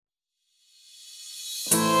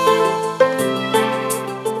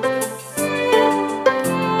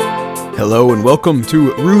Hello and welcome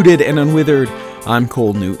to Rooted and Unwithered. I'm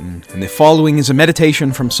Cole Newton, and the following is a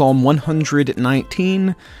meditation from Psalm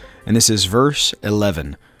 119, and this is verse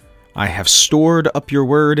 11. I have stored up your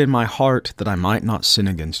word in my heart that I might not sin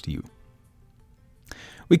against you.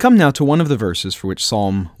 We come now to one of the verses for which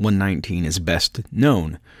Psalm 119 is best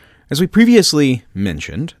known. As we previously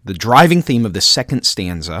mentioned, the driving theme of the second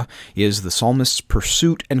stanza is the psalmist's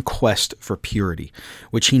pursuit and quest for purity,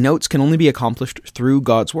 which he notes can only be accomplished through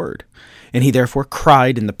God's word. And he therefore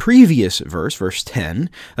cried in the previous verse, verse 10,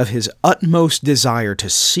 of his utmost desire to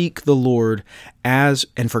seek the Lord and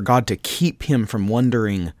for God to keep him from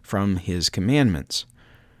wandering from his commandments.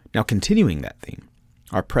 Now, continuing that theme,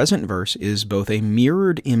 our present verse is both a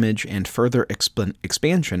mirrored image and further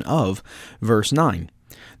expansion of verse 9.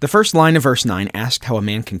 The first line of verse 9 asked how a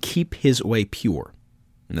man can keep his way pure.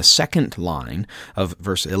 And the second line of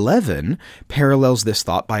verse 11 parallels this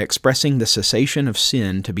thought by expressing the cessation of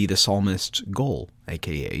sin to be the psalmist's goal,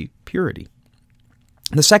 aka purity.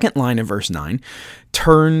 The second line of verse 9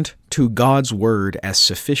 turned to God's word as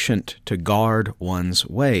sufficient to guard one's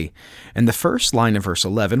way. And the first line of verse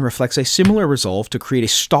 11 reflects a similar resolve to create a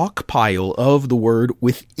stockpile of the word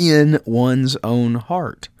within one's own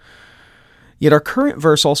heart. Yet our current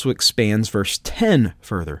verse also expands verse 10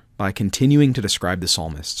 further by continuing to describe the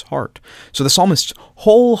psalmist's heart. So the psalmist's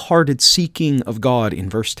wholehearted seeking of God in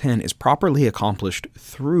verse 10 is properly accomplished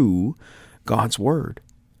through God's word.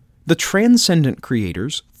 The transcendent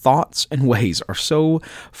Creator's thoughts and ways are so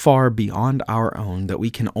far beyond our own that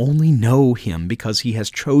we can only know Him because He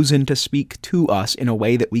has chosen to speak to us in a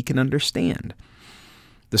way that we can understand.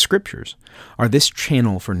 The Scriptures are this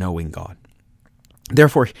channel for knowing God.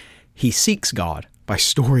 Therefore, he seeks God by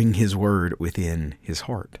storing his word within his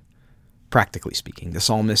heart. Practically speaking, the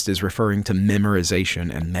psalmist is referring to memorization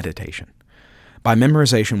and meditation. By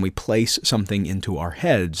memorization, we place something into our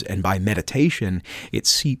heads, and by meditation, it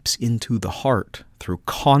seeps into the heart through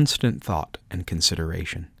constant thought and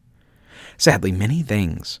consideration. Sadly, many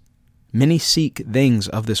seek things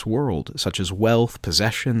of this world, such as wealth,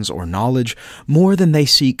 possessions, or knowledge, more than they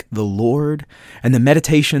seek the Lord, and the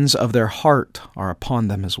meditations of their heart are upon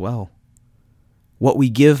them as well. What we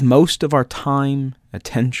give most of our time,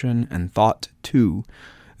 attention, and thought to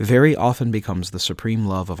very often becomes the supreme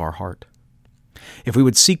love of our heart. If we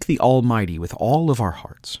would seek the Almighty with all of our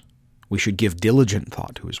hearts, we should give diligent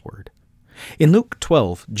thought to His word. In Luke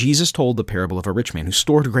 12, Jesus told the parable of a rich man who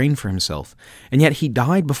stored grain for himself, and yet he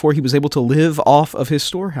died before he was able to live off of his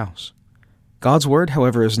storehouse. God's word,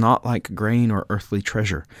 however, is not like grain or earthly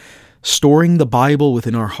treasure. Storing the Bible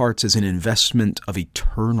within our hearts is an investment of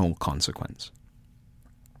eternal consequence.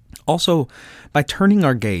 Also, by turning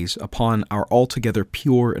our gaze upon our altogether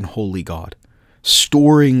pure and holy God,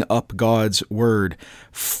 storing up God's word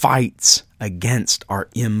fights against our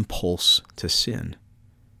impulse to sin.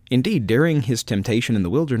 Indeed, during his temptation in the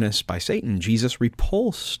wilderness by Satan, Jesus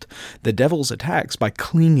repulsed the devil's attacks by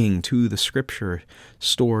clinging to the Scripture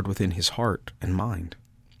stored within his heart and mind.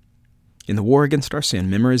 In the war against our sin,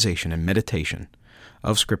 memorization and meditation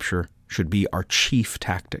of Scripture should be our chief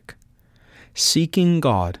tactic. Seeking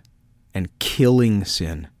God and killing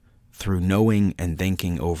sin through knowing and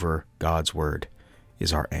thinking over God's Word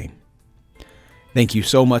is our aim. Thank you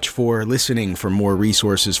so much for listening. For more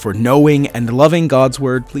resources for knowing and loving God's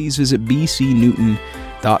Word, please visit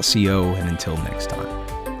bcnewton.co. And until next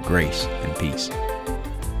time, grace and peace.